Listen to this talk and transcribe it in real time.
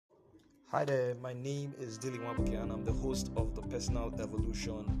Hi there, my name is Dilly Wabuke and I'm the host of the Personal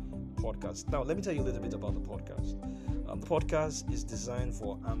Evolution podcast. Now, let me tell you a little bit about the podcast. The podcast is designed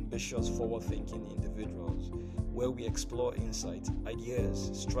for ambitious, forward thinking individuals where we explore insight,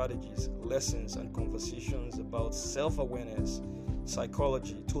 ideas, strategies, lessons, and conversations about self awareness,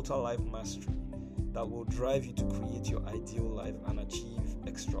 psychology, total life mastery that will drive you to create your ideal life and achieve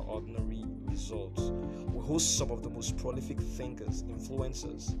extraordinary results. We host some of the most prolific thinkers,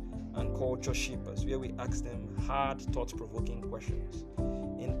 influencers, and culture shapers where we ask them hard, thought-provoking questions.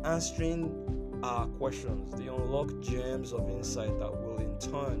 In answering our questions, they unlock gems of insight that will in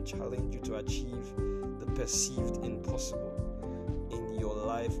turn challenge you to achieve the perceived impossible in your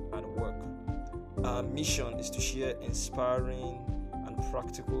life and work. Our mission is to share inspiring and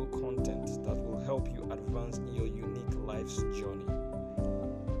practical content that will help you advance in your unique life's journey.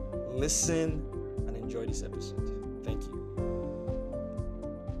 Listen and enjoy this episode. Thank you.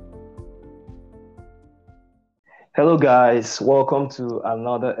 Hello, guys. Welcome to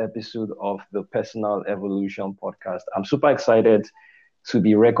another episode of the Personal Evolution podcast. I'm super excited to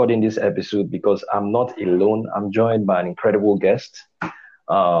be recording this episode because I'm not alone. I'm joined by an incredible guest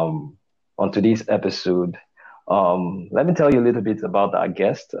on today's episode. Let me tell you a little bit about our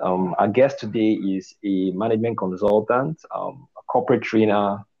guest. Our guest today is a management consultant, a corporate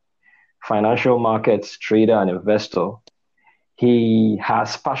trainer, financial markets trader, and investor. He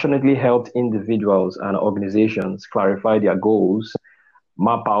has passionately helped individuals and organizations clarify their goals,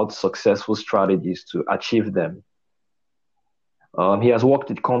 map out successful strategies to achieve them. He has worked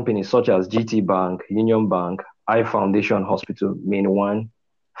with companies such as GT Bank, Union Bank, I Foundation Hospital, Main One,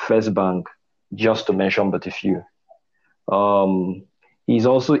 First Bank, just to mention but a few. He's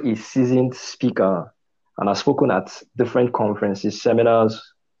also a seasoned speaker and has spoken at different conferences, seminars,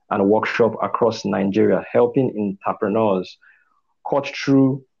 and workshops across Nigeria, helping entrepreneurs cut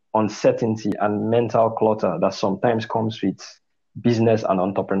through uncertainty and mental clutter that sometimes comes with business and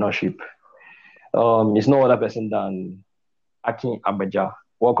entrepreneurship. It's no other person than Akin Abaja.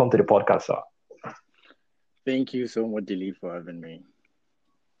 Welcome to the podcast, sir. Thank you so much, Dilly, for having me.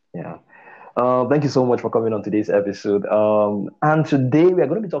 Yeah. Thank you so much for coming on today's episode. And today we are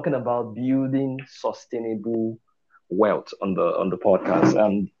going to be talking about building sustainable wealth on the podcast.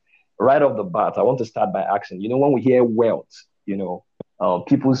 And right off the bat, I want to start by asking, when we hear wealth,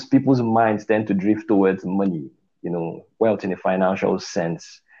 people's minds tend to drift towards money, wealth in a financial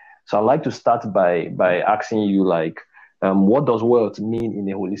sense. So I'd like to start by asking you, what does wealth mean in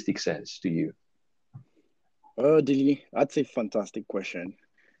a holistic sense to you? Dilly, that's a fantastic question.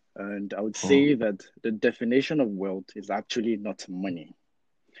 And I would say that the definition of wealth is actually not money.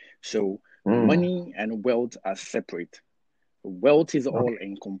 So money and wealth are separate. Wealth is all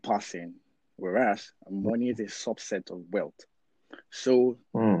encompassing, whereas money is a subset of wealth. So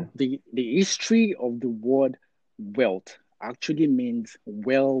the history of the word wealth actually means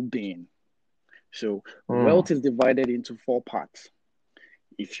well-being. So wealth is divided into four parts.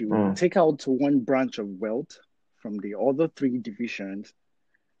 If you take out one branch of wealth from the other three divisions,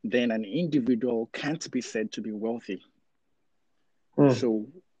 then an individual can't be said to be wealthy. So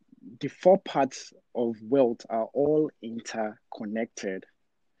the four parts of wealth are all interconnected.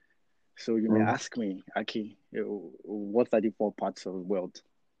 So you may ask me, Aki, what are the four parts of wealth?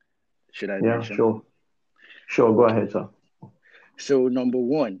 Should I mention? Sure, go ahead, sir. So number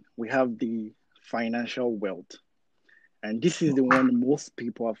one, we have the financial wealth. And this is the one most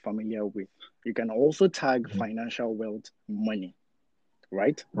people are familiar with. You can also tag financial wealth money,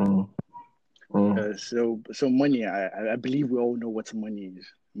 right? So money, I believe we all know what money is.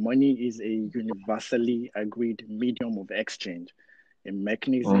 Money is a universally agreed medium of exchange, a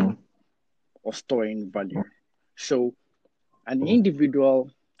mechanism of storing value. So an individual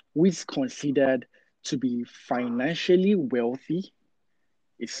who is considered to be financially wealthy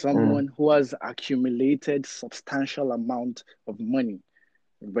is someone who has accumulated substantial amount of money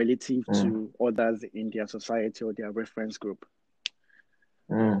relative to others in their society or their reference group.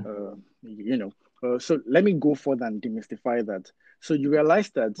 So let me go further and demystify that. So you realize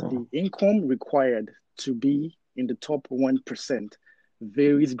that the income required to be in the top 1%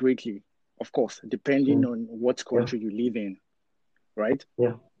 varies greatly, of course, depending on what country you live in, right?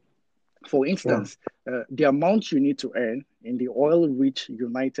 Yeah. For instance, the amount you need to earn in the oil-rich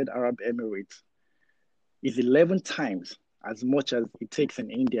United Arab Emirates is 11 times as much as it takes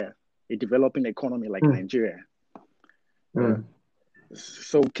in India, a developing economy like Nigeria.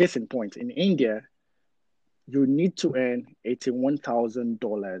 So case in point, in India, you need to earn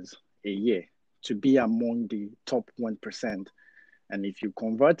 $81,000 a year to be among the top 1%. And if you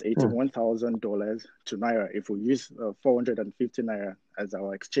convert $81,000 to Naira, if we use 450 Naira as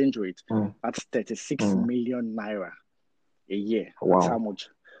our exchange rate, that's 36 million Naira a year. That's how much.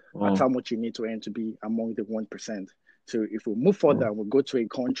 That's how much you need to earn to be among the 1%. So if we move further, we go to a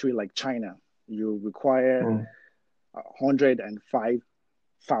country like China, you require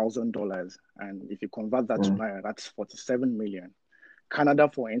 $105,000. And if you convert that to Naira, that's 47 million. Canada,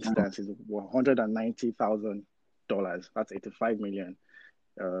 for instance, is $190,000. That's 85 million.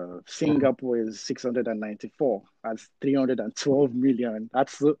 Singapore is 694. That's 312 million.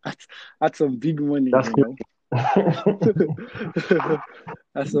 That's some big money, That's you know.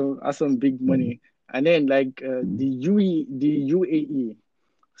 That's some big money. And then like the UAE,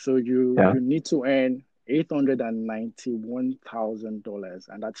 so you need to earn $891,000,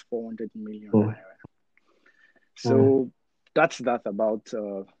 and that's 400 million Naira. So that's that about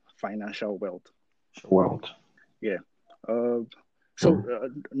financial wealth. Yeah. So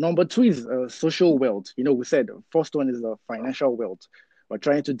number 2 is social wealth. You know, we said first one is financial wealth. We're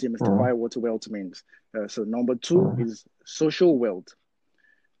trying to demystify what wealth means. So number 2 is social wealth.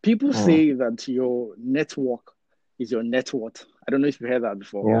 People say that your network is your net worth. I don't know if you heard that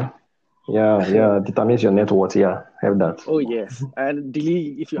before. Yeah. Determines your net worth. Yeah, have that. Oh yes. And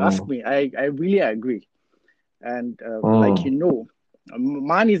Dili, if you ask me, I really agree. And like you know,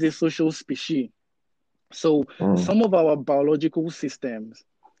 man is a social species. So some of our biological systems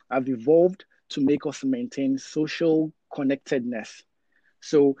have evolved to make us maintain social connectedness.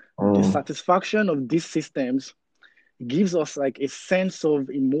 So the satisfaction of these systems gives us like a sense of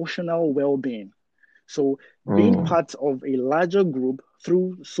emotional well-being. So being part of a larger group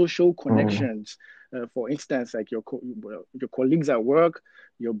through social connections, for instance, like your colleagues at work,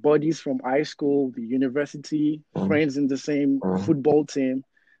 your buddies from high school, the university, friends in the same football team.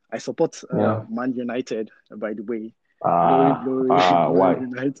 I support Man United, by the way. Glory, why? Man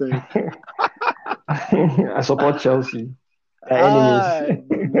United. I support Chelsea. No,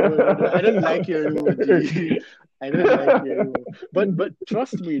 I don't like your emoji. I don't like your emoji. But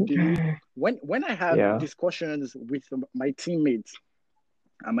trust me, Dili, when I have discussions with my teammates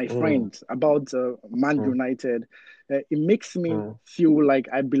and my friends about Man United, it makes me feel like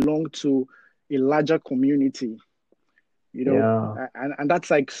I belong to a larger community, you know, and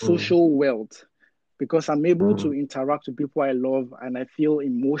that's like social wealth, because I'm able to interact with people I love and I feel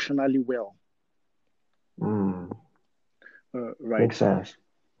emotionally well. Right. Makes sense.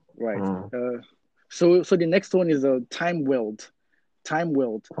 Right. So the next one is time wealth. Time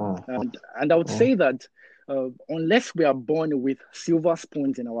wealth. And I would say that unless we are born with silver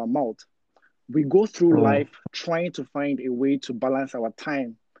spoons in our mouth, we go through life trying to find a way to balance our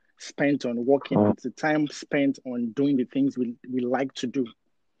time spent on working with the time spent on doing the things we like to do.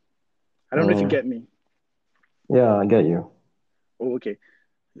 I don't know if you get me. Yeah, I get you. Oh, okay.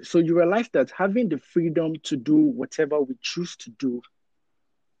 So you realize that having the freedom to do whatever we choose to do,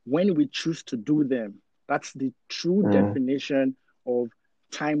 when we choose to do them, that's the true definition of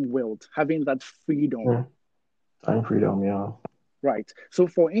time wealth, having that freedom. Time freedom, yeah. Right. So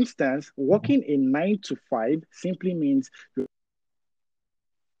for instance, working a 9 to 5 simply means you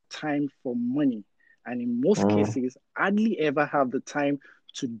have time for money. And in most cases, hardly ever have the time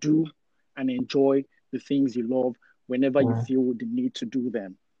to do and enjoy the things you love whenever you feel the need to do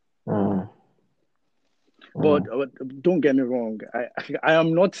them. But don't get me wrong. I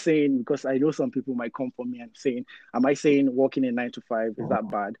am not saying, because I know some people might come for me and saying, am I saying working a 9 to 5 is that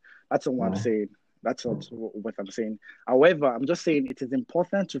bad? That's not what I'm saying. That's not what I'm saying. However, I'm just saying it is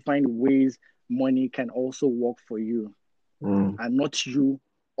important to find ways money can also work for you, and not you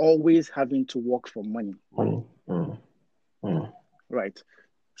always having to work for money. Right.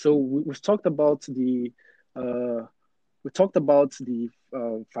 So we've talked about the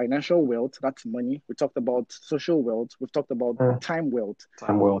financial wealth, that's money. We talked about social wealth. We've talked about time wealth.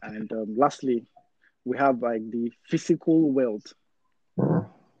 And lastly, we have like the physical wealth.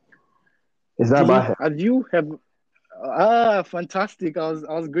 Is that bad? Fantastic. I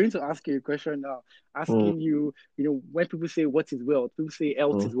was going to ask you a question now, asking you, when people say what is wealth, people say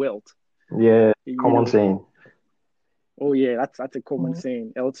health is wealth. Yeah, common saying. Oh yeah, that's a common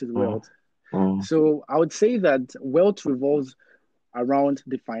saying. Health is wealth. So I would say that wealth revolves around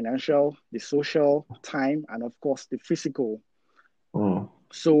the financial, the social, time, and of course the physical.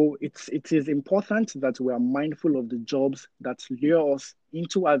 So it is important that we are mindful of the jobs that lure us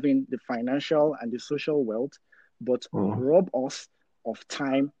into having the financial and the social wealth, but rob us of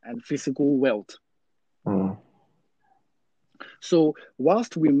time and physical wealth. So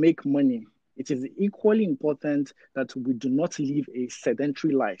whilst we make money, it is equally important that we do not live a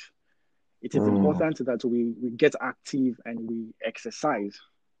sedentary life. it is important that we get active and we exercise.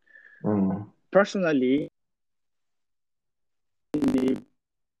 Personally,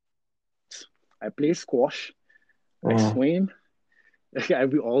 I play squash, I swim.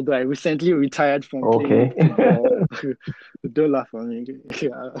 Although I recently retired from playing football. Don't laugh at me.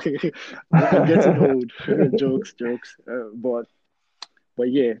 I'm getting old. jokes. But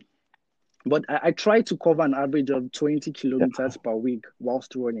yeah. But I try to cover an average of 20 kilometers per week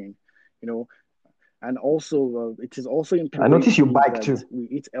whilst running, and also it is also important. I notice you bike too. We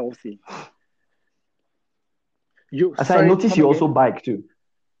eat healthy. I notice you also bike too.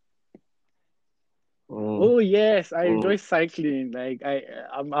 Oh yes, I enjoy cycling. Like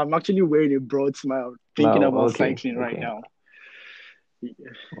I'm actually wearing a broad smile thinking about cycling right now.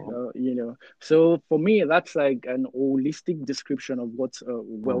 So for me, that's like an holistic description of what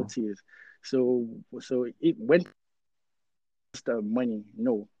wealth is. So it went money.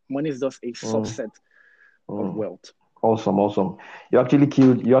 No, money is just a subset of wealth. Awesome. You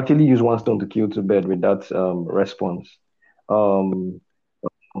actually use one stone to kill two birds with that response.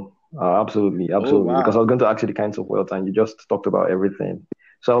 Absolutely. Oh, wow. Because I was going to ask you the kinds of wealth, and you just talked about everything.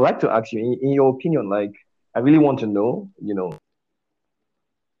 So I'd like to ask you, in your opinion, like, I really want to know,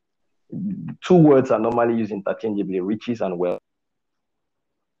 two words are normally used interchangeably: riches and wealth.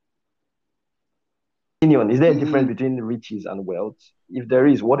 Is there a difference between riches and wealth? If there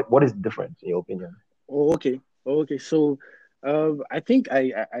is, what is the difference in your opinion? Oh, okay. So, I think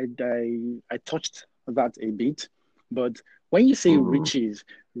I touched that a bit, but when you say riches,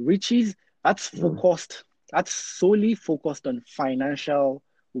 that's focused. That's solely focused on financial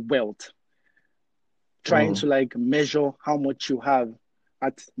wealth, trying to like measure how much you have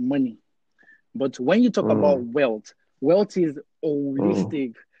at money. But when you talk about wealth is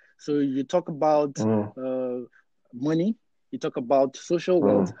holistic. So you talk about money, you talk about social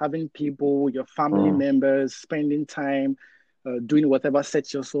wealth, having people, your family members, spending time, doing whatever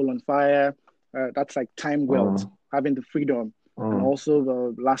sets your soul on fire. That's like time wealth, having the freedom. And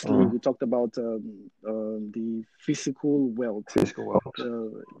also, lastly, we talked about the physical wealth.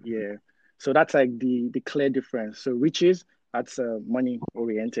 Yeah. So that's like the clear difference. So riches, that's money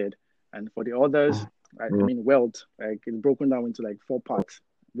oriented. And for the others, I mean, wealth, like it's broken down into like 4 parts.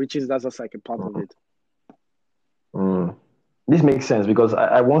 Riches, that's just like a part of it. This makes sense because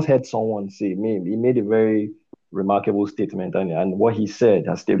I once heard someone say, he made a very remarkable statement, and what he said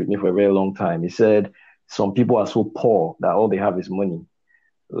has stayed with me for a very long time. He said, some people are so poor that all they have is money.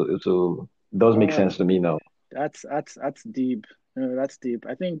 So it does make sense to me now. That's deep. That's deep.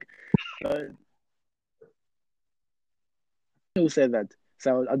 I think who said that?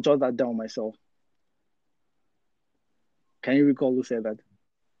 So I'll jot that down myself. Can you recall who said that?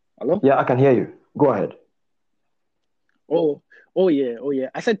 Hello? Yeah, I can hear you. Go ahead. Oh yeah.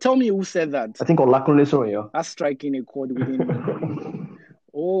 I said, tell me who said that. I think Olakunle Soroye. That's striking a chord within me.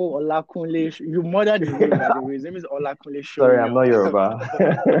 Oh, Olakunle, you murdered his name, by the way. His name is Olakunle Soroye. Sorry, I'm not Yoruba.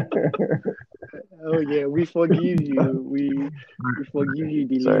 Oh yeah, we forgive you. We forgive you,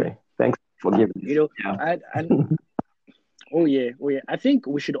 Dili. Sorry, thanks for giving me. And oh yeah. I think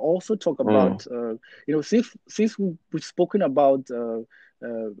we should also talk about since we've spoken about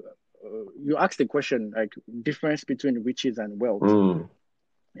you asked the question like difference between riches and wealth.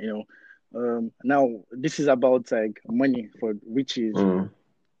 Now this is about like money for riches.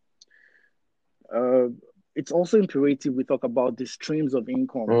 It's also imperative we talk about the streams of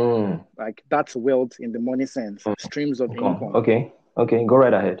income. Like that's wealth in the money sense. Streams of income. Okay, go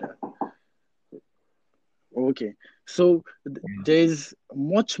right ahead. Okay, so there's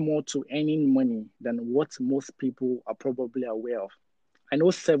much more to earning money than what most people are probably aware of. I know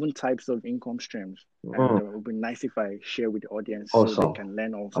 7 types of income streams, and it would be nice if I share with the audience so they can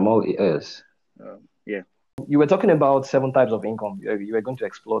learn also. I'm all ears. Yeah. You were talking about 7 types of income. You were going to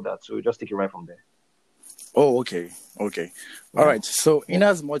explore that, so we'll just take it right from there. Oh, okay. All right. So in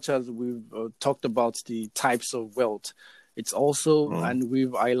as much as we've talked about the types of wealth, it's also, and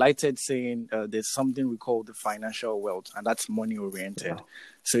we've highlighted saying there's something we call the financial wealth, and that's money oriented.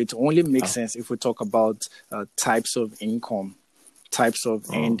 So it only makes sense if we talk about types of income, types of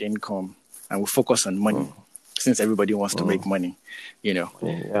earned income, and we focus on money since everybody wants to make money,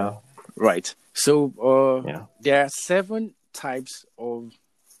 Right. So there are 7 types of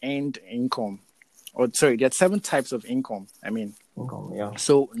earned income. There are 7 types of income.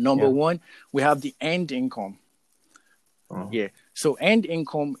 So number 1, we have the earned income. So earned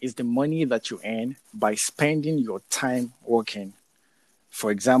income is the money that you earn by spending your time working.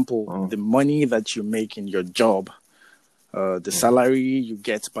 For example, the money that you make in your job, the salary you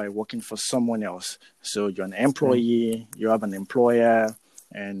get by working for someone else. So you're an employee, you have an employer,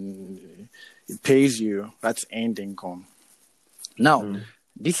 and it pays you. That's earned income. Now,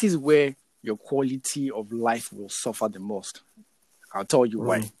 this is where your quality of life will suffer the most. I'll tell you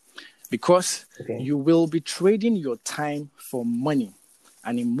why. Because you will be trading your time for money.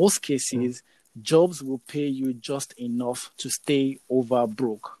 And in most cases, jobs will pay you just enough to stay over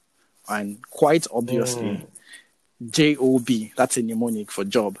broke. And quite obviously, JOB, that's a mnemonic for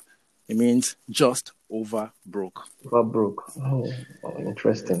job. It means just over broke. Over broke. Oh,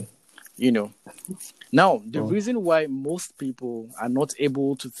 interesting. You know. Now, the reason why most people are not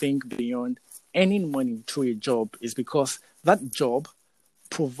able to think beyond earning money through a job is because that job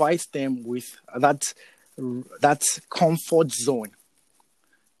provides them with that comfort zone.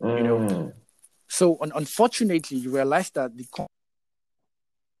 You know. So unfortunately, you realize that the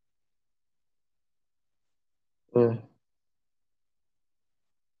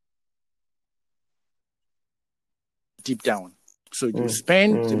deep down. So you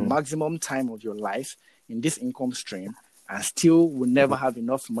spend the maximum time of your life in this income stream and still will never have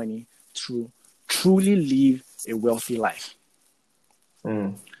enough money to truly live a wealthy life.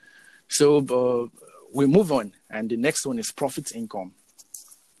 So we move on, and the next one is profit income.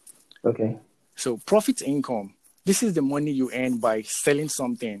 Okay. So profit income, this is the money you earn by selling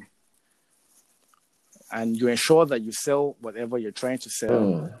something, and you ensure that you sell whatever you're trying to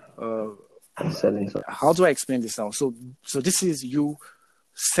sell. Selling something. How do I explain this now? So this is you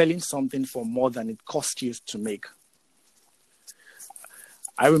selling something for more than it cost you to make.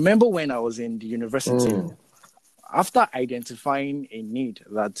 I remember when I was in the university, after identifying a need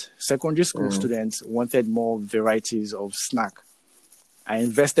that secondary school students wanted more varieties of snack, I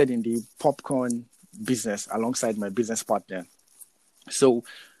invested in the popcorn business alongside my business partner. So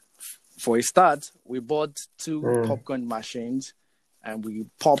for a start, we bought 2 popcorn machines and we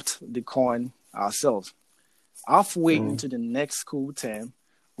popped the corn ourselves. Halfway into the next school term,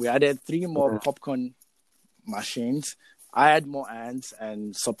 we added 3 more popcorn machines, hired more hands,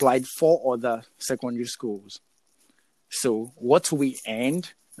 and supplied 4 other secondary schools. So what we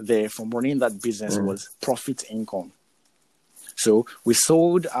earned there from running that business was profit income. So we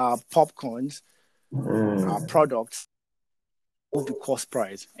sold our popcorns, our products, all the cost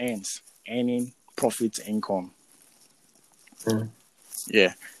price, hence earning profit income.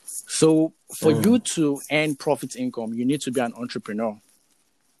 Yeah. So for you to earn profit income, you need to be an entrepreneur.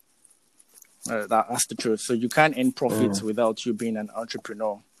 That's the truth. So you can't earn profits without you being an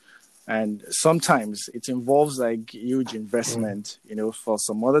entrepreneur. And sometimes it involves like huge investment, you know, for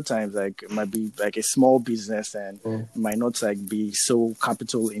some other times, like it might be like a small business and it might not like be so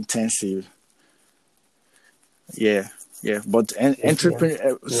capital intensive. Yeah. But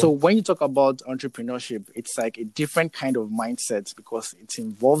so when you talk about entrepreneurship, it's like a different kind of mindset because it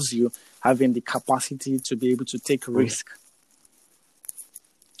involves you having the capacity to be able to take risk.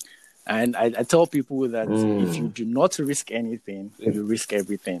 And I tell people that if you do not risk anything, you risk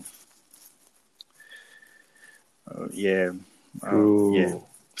everything.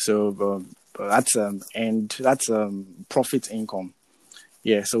 So that's profit income.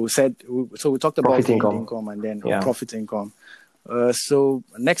 Yeah. So we talked about income and then profit income. So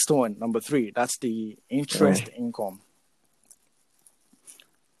next one, number 3, that's the interest income.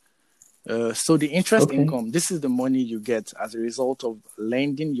 So the interest income, this is the money you get as a result of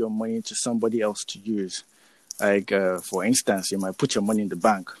lending your money to somebody else to use. Like, for instance, you might put your money in the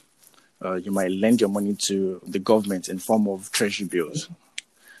bank. You might lend your money to the government in form of treasury bills,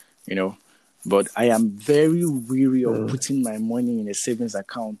 you know. But I am very weary of putting my money in a savings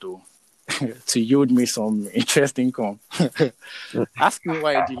account, though, to yield me some interest income. Ask me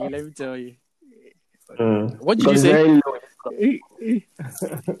why, Dilly. Let me tell you. What did you say?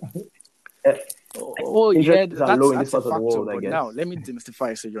 That's a factor. But now, let me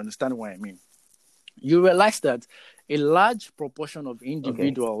demystify so you understand what I mean. You realize that a large proportion of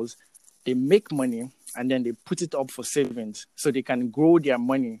individuals, they make money and then they put it up for savings so they can grow their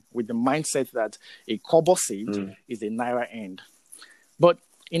money with the mindset that a kobo saved is a naira earned. But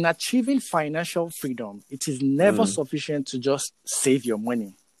in achieving financial freedom, it is never sufficient to just save your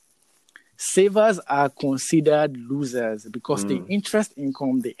money. Savers are considered losers because the interest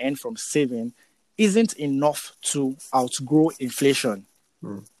income they earn from saving isn't enough to outgrow inflation.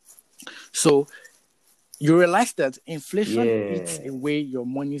 So you realize that inflation eats away your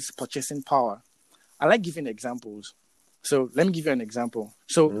money's purchasing power. I like giving examples. So let me give you an example.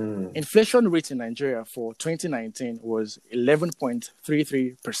 So inflation rate in Nigeria for 2019 was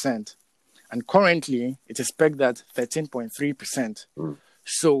 11.33%. And currently, it is pegged at 13.3%.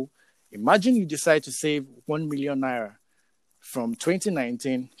 So imagine you decide to save 1 million naira from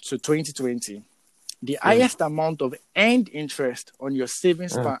 2019 to 2020. the highest amount of earned interest on your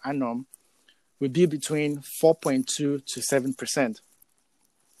savings per annum will be between 4.2 to 7%.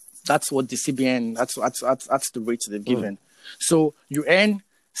 That's what the CBN, that's the rate they've given. So you earn,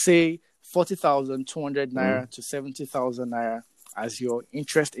 say, 40,200 naira to 70,000 naira as your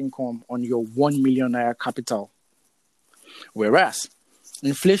interest income on your 1 million naira capital. Whereas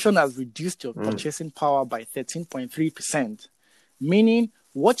inflation has reduced your purchasing power by 13.3%, meaning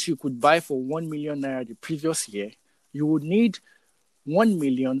what you could buy for 1 million naira the previous year, you would need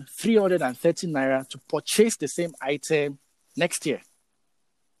 1,330,000 naira to purchase the same item next year.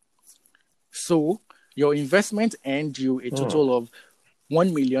 So your investment earned you a total of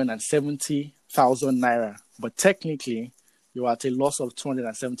 1,070,000 naira, but technically you're at a loss of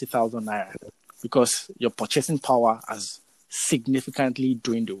 270,000 naira because your purchasing power has significantly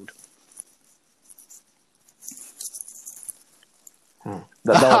dwindled. That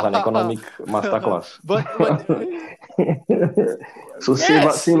was an economic masterclass. but So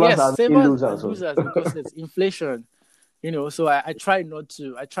yes, savers are losers. losers because it's inflation. So I try not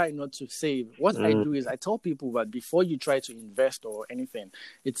to save. What I do is I tell people that before you try to invest or anything,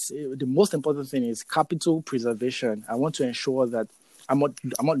 it's the most important thing is capital preservation. I want to ensure that I'm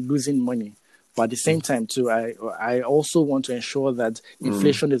not losing money, but at the same time too, I also want to ensure that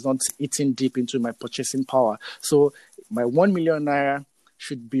inflation is not eating deep into my purchasing power. So my 1 million naira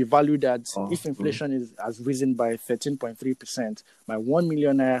should be valued at, if inflation has risen by 13.3%, my 1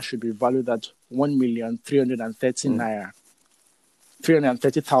 million naira should be valued at 1,330,000 naira.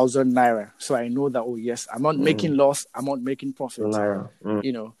 330,000 naira. So I know that, yes, I'm not making loss, I'm not making profit.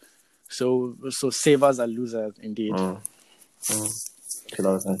 So savers are losers indeed.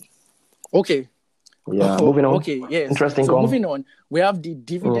 Okay. Yeah, moving on. Okay, yes. Interesting. So moving on, we have the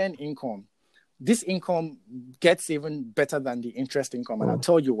dividend income. This income gets even better than the interest income, and I'll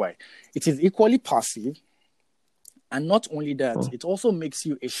tell you why. It is equally passive, and not only that, it also makes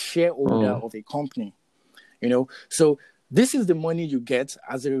you a shareholder of a company. So this is the money you get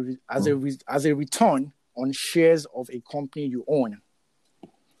as a return on shares of a company you own.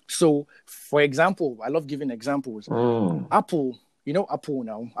 So, for example, I love giving examples. Apple. Apple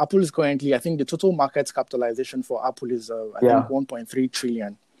now. Apple is currently, I think the total market capitalization for Apple is, I think, 1.3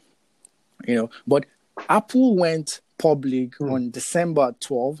 trillion. But Apple went public on December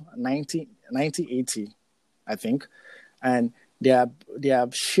 12, 1980, I think, and their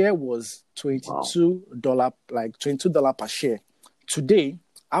share was $22, like $22 per share. Today,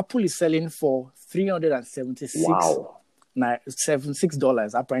 Apple is selling for $376.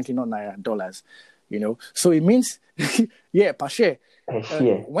 $76, apparently not naira, dollars. So it means, per share.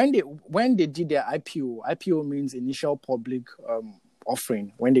 When they did their IPO means initial public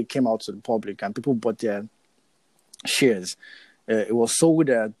offering, when they came out to the public and people bought their shares, it was sold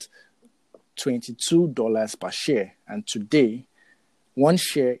at $22 per share, and today one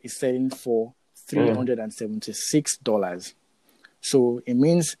share is selling for $376. So it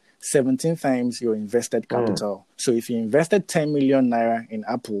means 17 times your invested capital. So if you invested 10 million naira in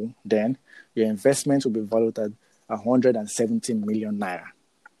Apple, then your investment will be valued at 170 million naira.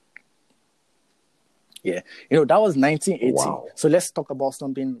 Yeah, that was 1980. Wow. So let's talk about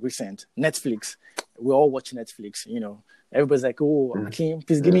something recent. Netflix. We all watch Netflix. Everybody's like, Akeem,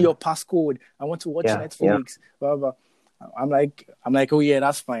 please give me your passcode. I want to watch Netflix. Blah, blah. I'm like, oh yeah,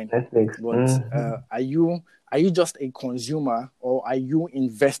 that's fine. Netflix. But are you just a consumer, or are you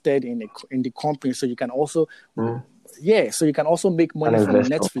invested in the company so you can also so you can also make money from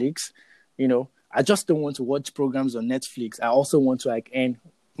Netflix? I just don't want to watch programs on Netflix. I also want to earn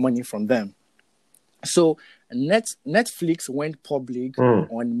money from them. So Netflix went public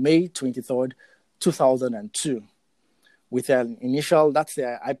on May 23rd, 2002 with an initial, that's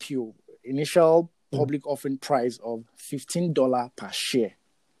their IPO, initial public offering price of $15 per share.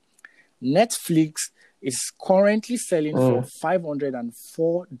 Netflix is currently selling for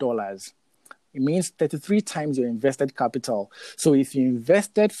 $504. It means 33 times your invested capital. So if you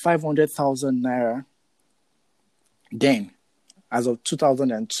invested 500,000 naira, then as of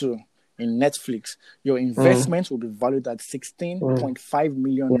 2002 in Netflix, your investment will be valued at 16.5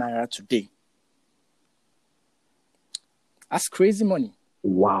 million naira today. That's crazy money.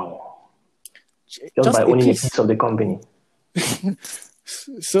 Wow. Just by owning a piece of the company.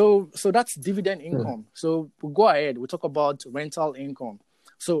 So that's dividend income. So we'll go ahead. We'll talk about rental income.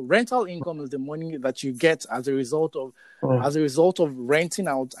 So rental income is the money that you get as a result of renting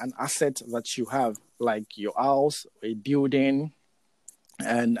out an asset that you have, like your house, a building,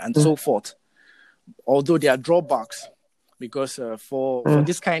 and so forth. Although there are drawbacks, because for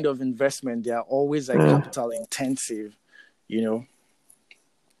this kind of investment, they are always capital intensive.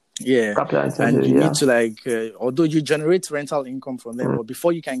 Yeah, Capital and intensive, you yeah. need to although you generate rental income from them, but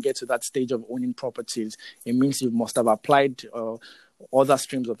before you can get to that stage of owning properties, it means you must have applied other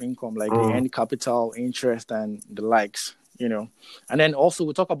streams of income like you earn capital, interest, and the likes. And then also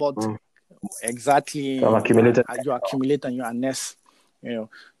we talk about exactly So I've accumulated. you accumulate and you harness.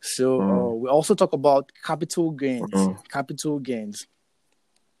 So we also talk about capital gains. Capital gains.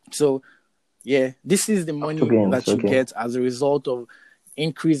 So yeah, this is the money that you get as a result of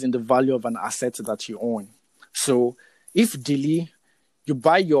increase in the value of an asset that you own. So if Dilly, you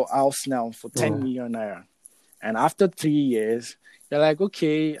buy your house now for 10 million naira, and after 3 years, you're like,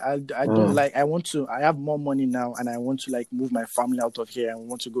 okay, I don't I have more money now, and I want to move my family out of here and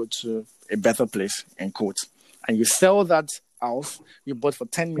want to go to a better place, in quotes. And you sell that house you bought for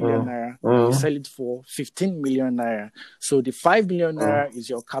 10 million naira, and you sell it for 15 million naira. So the 5 million naira is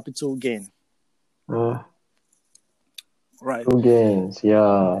your capital gain. Right. Gains,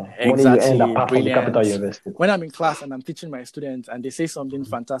 yeah. Exactly. Money you earn apart from the capital you invested. When I'm in class and I'm teaching my students and they say something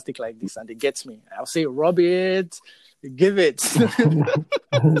fantastic like this and they get me, I'll say, rub it, give it.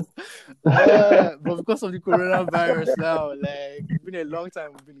 But because of the coronavirus now, it's been a long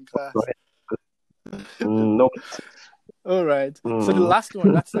time we've been in class. No. All right. So the last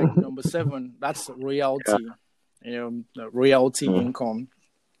one, that's number 7. That's royalty. Royalty income.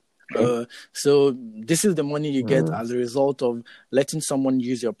 So this is the money you get as a result of letting someone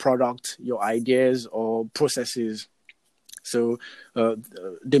use your product, your ideas, or processes. So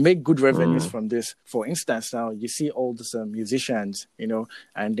they make good revenues from this. For instance, now you see all these musicians,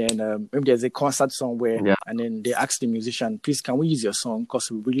 and then maybe there's a concert somewhere, and then they ask the musician, please, can we use your song? Because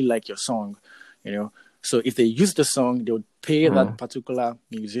we really like your song, So if they use the song, they would pay that particular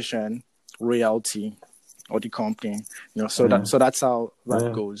musician royalty or the company, So that's how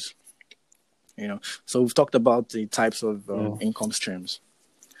that goes. So we've talked about the types of income streams.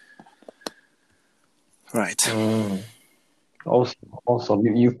 Right. Awesome.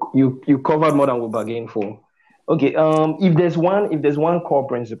 You covered more than we bargained for. Okay. If there's one core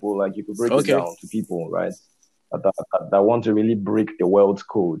principle, like you could break it down to people, right, that want to really break the wealth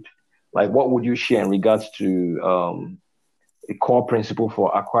code, like what would you share in regards to a core principle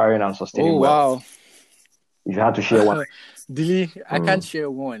for acquiring and sustaining wealth? Wow. If you had to share one. Dilly, I can't share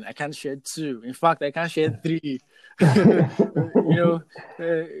one. I can't share 2. In fact, I can't share 3.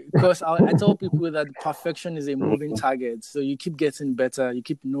 Because I tell people that perfection is a moving target. So you keep getting better, you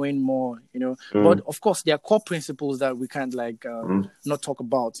keep knowing more, But of course, there are core principles that we can't not talk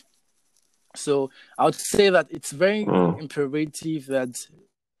about. So I would say that it's very imperative that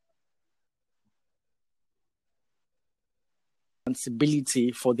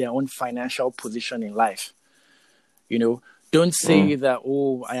responsibility for their own financial position in life. Don't say that,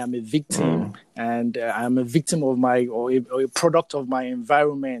 I am a victim and I'm a victim of or a product of my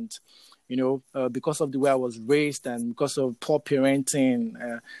environment, because of the way I was raised and because of poor parenting.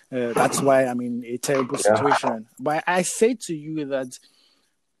 That's why I'm in a terrible situation. But I say to you that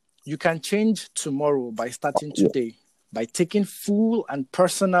you can change tomorrow by starting today, by taking full and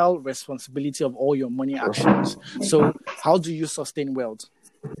personal responsibility of all your money actions. So how do you sustain wealth?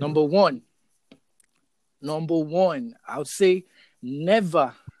 Number one, I would say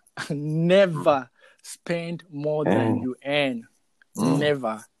never spend more than you earn.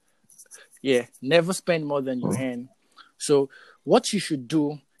 Never. Yeah, never spend more than you earn. So what you should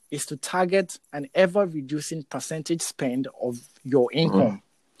do is to target an ever-reducing percentage spend of your income.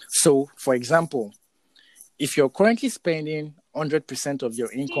 So, for example, if you're currently spending 100% of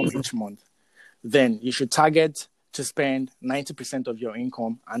your income each month, then you should target to spend 90% of your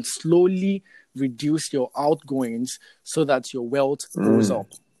income and slowly reduce your outgoings so that your wealth goes up.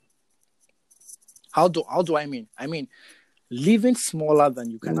 How do I mean? I mean, living smaller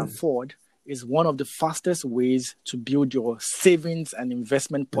than you can afford is one of the fastest ways to build your savings and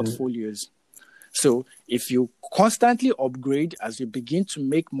investment portfolios. So if you constantly upgrade as you begin to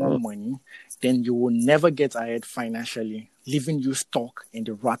make more money, then you will never get ahead financially, leaving you stuck in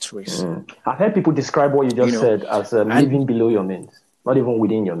the rat race. I've heard people describe what you just said as living below your means, not even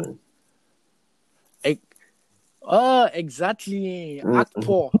within your means. Exactly. Act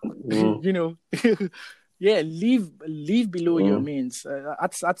poor. Yeah, live below your means.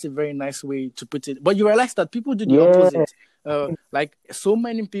 That's a very nice way to put it. But you realize that people do the opposite. So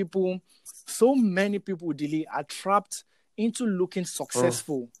many people really are trapped into looking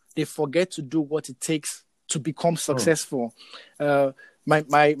successful. They forget to do what it takes to become successful.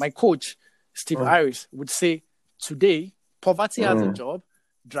 My coach, Steve Harris, would say, today, poverty has a job,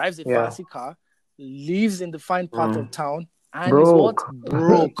 drives a fancy car, lives in the fine part of town, and is what?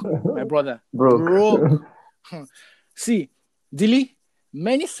 Broke, my brother. Broke. See, Dilly,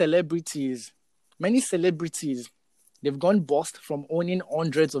 many celebrities, they've gone bust from owning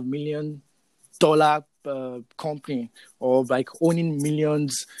hundreds of $1 million company, or like owning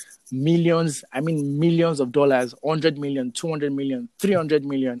millions, millions of dollars, 100 million, 200 million, 300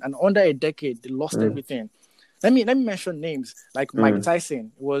 million, and under a decade they lost everything. Let me mention names like Mike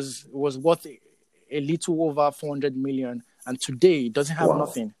Tyson was worth a little over 400 million, and today he doesn't have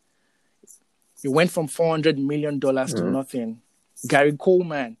nothing. He went from $400 million to nothing. Gary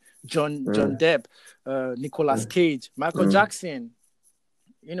Coleman, John Depp, Nicolas Cage, Michael Jackson.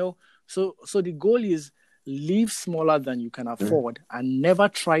 So the goal is live smaller than you can afford and never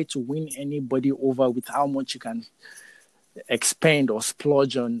try to win anybody over with how much you can expend or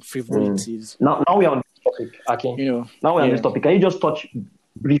splurge on frivolities. Now we're on this topic, Akin. Now we're on this topic. Can you just touch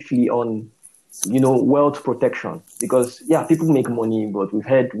briefly on wealth protection? Because people make money, but we've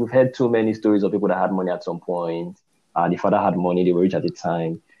heard too many stories of people that had money at some point. The father had money, they were rich at the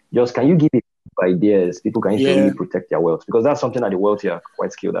time. Just can you give ideas people can easily protect their wealth? Because that's something that the wealthy are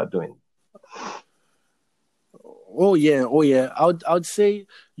quite skilled at doing. Oh yeah. I would say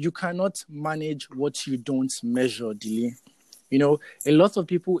you cannot manage what you don't measure, Dilly. A lot of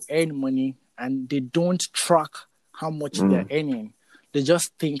people earn money and they don't track how much they're earning. They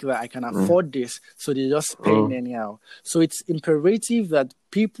just think that I can afford this, so they just spend anyhow. So it's imperative that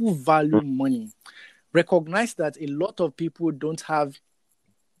people value money. Recognize that a lot of people don't have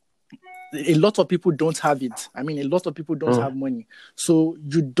it. A lot of people don't have money. So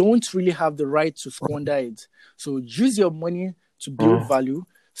you don't really have the right to squander it. So use your money to build value,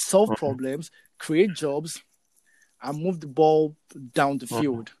 solve problems, create jobs, and move the ball down the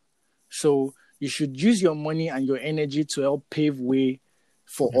field. So you should use your money and your energy to help pave way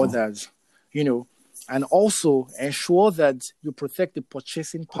for others, and also ensure that you protect the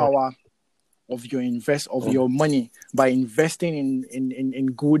purchasing power of your money by investing in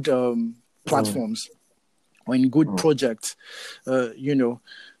good platforms or in good projects,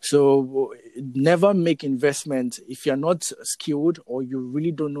 So never make investment if you're not skilled or you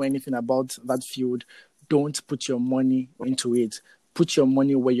really don't know anything about that field. Don't put your money into it. Put your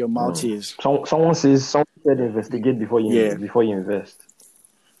money where your mouth is. Someone said investigate before you invest.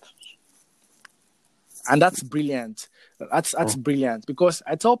 And that's brilliant. That's brilliant, because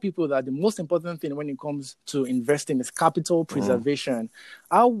I tell people that the most important thing when it comes to investing is capital preservation.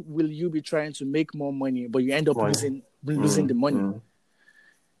 How will you be trying to make more money, but you end up losing the money?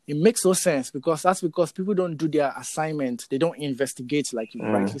 It makes no sense, because people don't do their assignment. They don't investigate, like you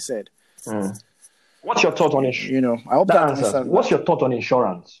rightly said. What's your thought on it? I hope that answers. What's your thought on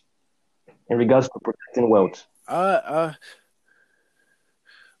insurance in regards to protecting wealth?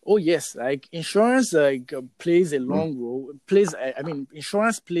 Oh yes, like insurance plays a long role.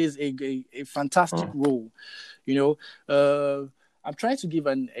 Insurance plays a fantastic role. I'm trying to give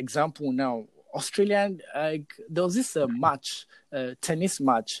an example now. Australian, there was this tennis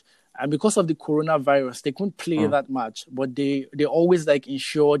match, and because of the coronavirus, they couldn't play that match. But they always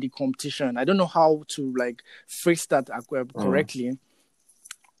insure the competition. I don't know how to phrase that correctly,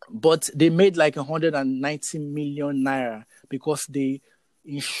 but they made 190 million naira because they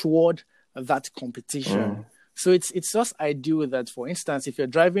insured that competition. So it's just ideal that, for instance, if you're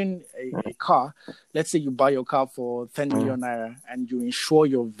driving a car, let's say you buy your car for 10 million naira and you insure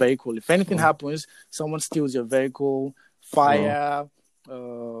your vehicle. If anything happens, someone steals your vehicle, fire,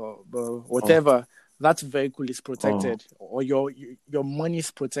 whatever, that vehicle is protected, or your money is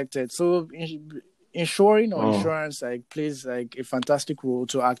protected. So insuring or insurance plays a fantastic role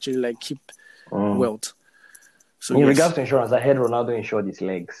to actually keep wealth. So in regards to insurance, I heard Ronaldo insured his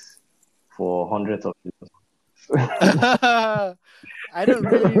legs for hundreds of years. I don't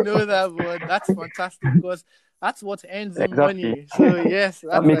really know that, but that's fantastic, because that's what earns him money. So yes,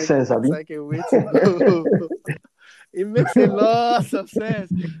 that makes sense. That's a way to go. It makes a lot of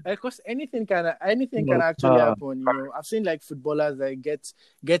sense. Because anything can actually happen. I've seen footballers that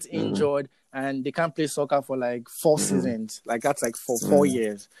get injured and they can't play soccer for 4 seasons. That's for 4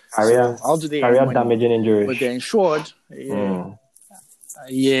 years. So how do they career damaging injuries? But they're insured. Yeah,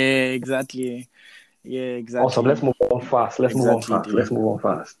 exactly. Yeah, exactly. Awesome. Let's move on fast. Let's move on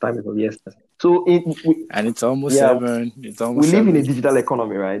fast. Time is of the essence. So and it's almost 7. It's almost. We live in a digital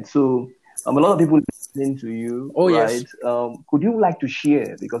economy, right? So a lot of people listening to you. Oh right? Yes. Could you like to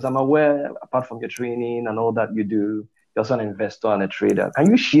share? Because I'm aware, apart from your training and all that you do, you're also an investor and a trader. Can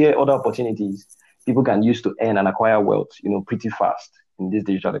you share other opportunities people can use to earn and acquire wealth, pretty fast in this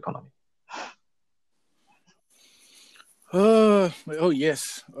digital economy? Oh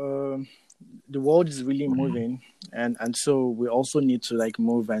yes. The world is really moving, and so we also need to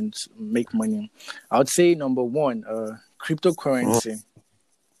move and make money. I would say number one, cryptocurrency.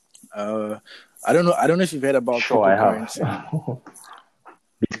 I don't know if you've heard about Sure, I have. cryptocurrency.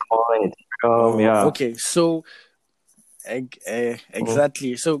 Bitcoin, Ethereum, yeah. Okay, so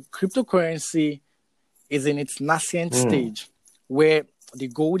exactly. So cryptocurrency is in its nascent stage, where the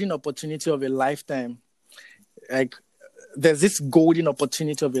golden opportunity of a lifetime, like there's this golden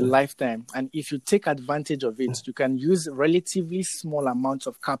opportunity of a lifetime, and if you take advantage of it, you can use relatively small amounts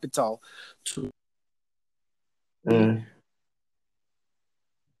of capital to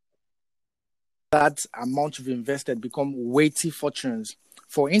that amount you've invested become weighty fortunes.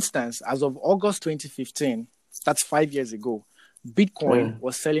 For instance, as of August 2015, that's 5 years ago, Bitcoin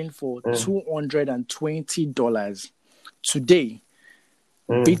was selling for $220. Today,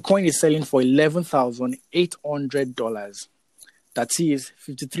 Bitcoin is selling for $11,800. That is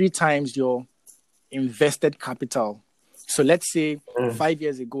 53 times your invested capital. So let's say 5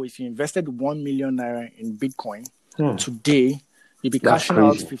 years ago, if you invested 1 million naira in Bitcoin, today you'll be cashing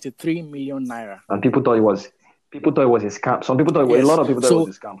out 53 million naira. And people thought it was a scam. Some people thought a lot of people thought it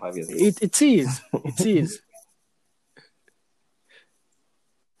was a scam 5 years ago. It is.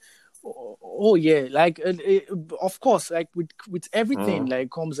 Oh yeah, like of course, like with everything, like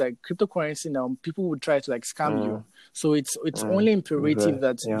comes like cryptocurrency now, people would try to like scam you. So it's only imperative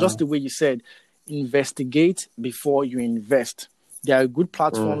that just the way you said, investigate before you invest. There are good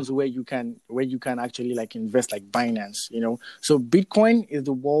platforms where you can actually like invest, like Binance, So Bitcoin is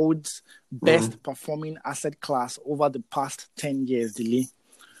the world's best performing asset class over the past 10 years, Dili.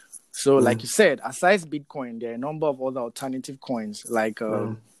 So like you said, aside Bitcoin, there are a number of other alternative coins like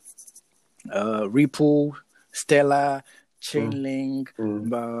Ripple, Stellar, Chainlink,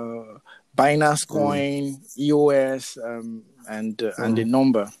 Binance Coin, EOS, and a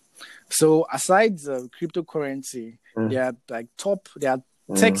number. So aside cryptocurrency, there are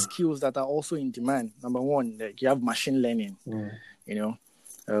tech skills that are also in demand. Number one, like you have machine learning, you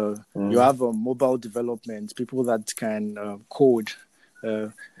have mobile development, people that can code.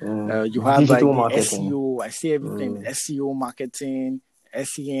 You have like the SEO. I see everything: SEO marketing,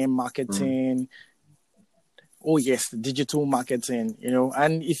 SEM marketing. Oh yes, digital marketing.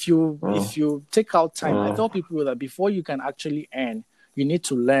 And if you take out time, I tell people that before you can actually earn, you need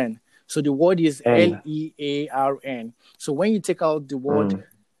to learn. So the word is LEARN. So when you take out the word,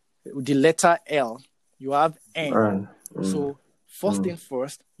 the letter L, you have N. So first thing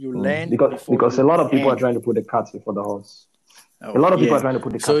first, you learn because a lot of people are trying to put the cart before the horse. A lot of people are trying to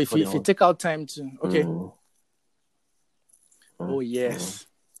put the cart before the horse. So if you take out time to Oh yes.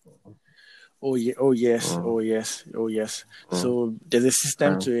 Oh yes. So there's a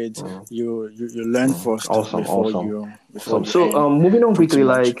system to it. You learn first before you. So moving on quickly,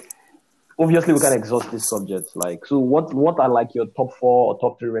 like obviously we can exhaust this subject. Like, so what are like your top 4 or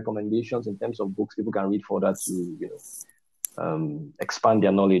top 3 recommendations in terms of books people can read for that to expand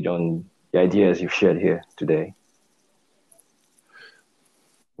their knowledge on the ideas you've shared here today?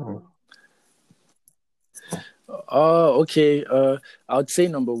 Okay. I would say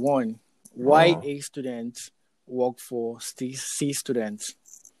number 1, why A students work for C students.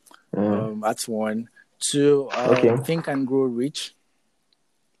 That's 1. 2, Think and Grow Rich.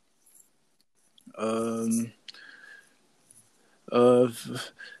 Trying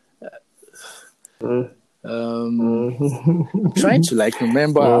to like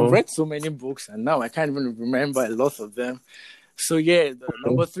remember. I've read so many books and now I can't even remember a lot of them. So yeah,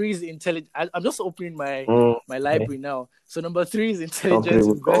 number 3 is intelligent. I'm just opening my library now. So number 3 is Intelligent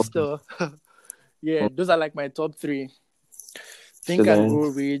Investor. Yeah, those are like my top 3. Think and Grow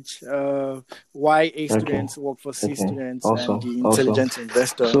Rich, why A students work for C students, and the Intelligent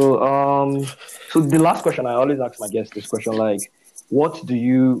Investor. So the last question, I always ask my guests this question, like, what do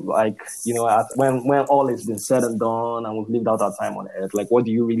you like, when all is been said and done and we've lived out our time on earth, like, what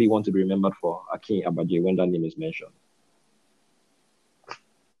do you really want to be remembered for, Akin Abaje, when that name is mentioned?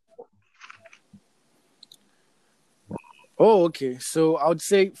 Oh, okay. So I would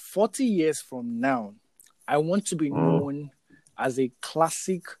say 40 years from now, I want to be known as a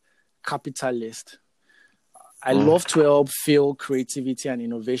classic capitalist. I love to help fuel creativity and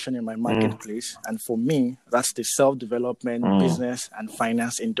innovation in my marketplace. And for me, that's the self-development, business, and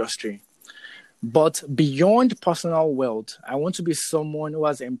finance industry. But beyond personal wealth, I want to be someone who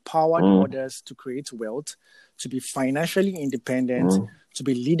has empowered others to create wealth, to be financially independent, to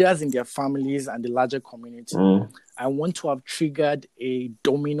be leaders in their families and the larger community. I want to have triggered a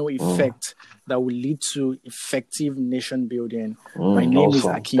domino effect that will lead to effective nation building. My name is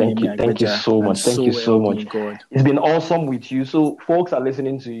Akin. Thank you so much. Thank you so much. It's been awesome with you. So folks are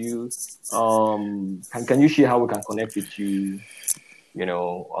listening to you. Can you share how we can connect with you,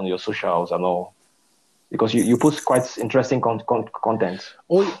 on your socials and all? Because you post quite interesting content.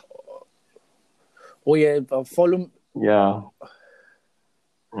 Oh yeah, follow. Yeah.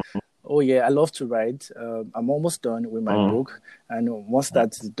 Oh yeah, I love to write. I'm almost done with my Mm, book, and once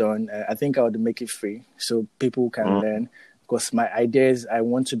that's done, I think I would make it free so people can mm, learn. Because my ideas, I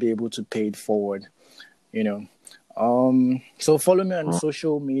want to be able to pay it forward. You know. So follow me on mm.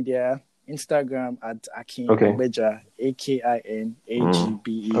 social media, Instagram at Akin Okay. Agbeja, Mm.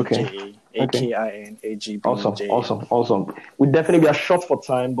 Okay. AKINAGBEJA, Okay. Awesome. AKINAGBEJA. Awesome. Awesome. We definitely are short for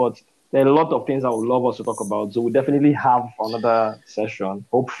time, but there are a lot of things I would love us to talk about. So we definitely have another session,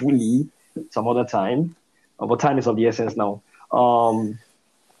 hopefully some other time. But time is of the essence now.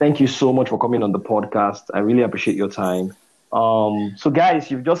 Thank you so much for coming on the podcast. I really appreciate your time. So guys,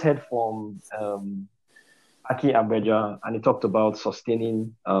 you've just heard from Aki Abeja, and he talked about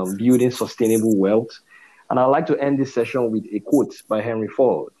building sustainable wealth. And I'd like to end this session with a quote by Henry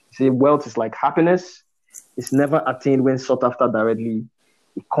Ford. He said, "Wealth is like happiness. It's never attained when sought after directly.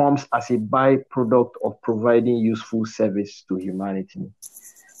 It comes as a byproduct of providing useful service to humanity."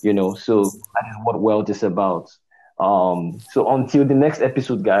 So that is what wealth is about. So until the next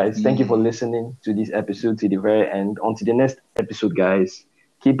episode, guys, thank you for listening to this episode to the very end. Until the next episode, guys,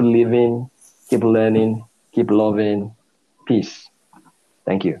 keep living, keep learning, keep loving. Peace.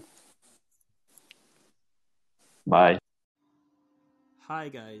 Thank you. Bye. Hi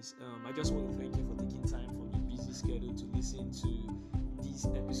guys, I just want to thank you for taking time from your busy schedule to listen to this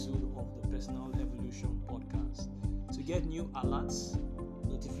episode of the Personal Evolution Podcast. To get new alerts,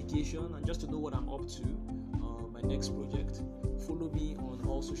 notification, and just to know what I'm up to, my next project, follow me on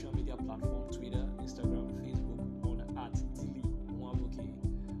all social media platforms: Twitter, Instagram, Facebook.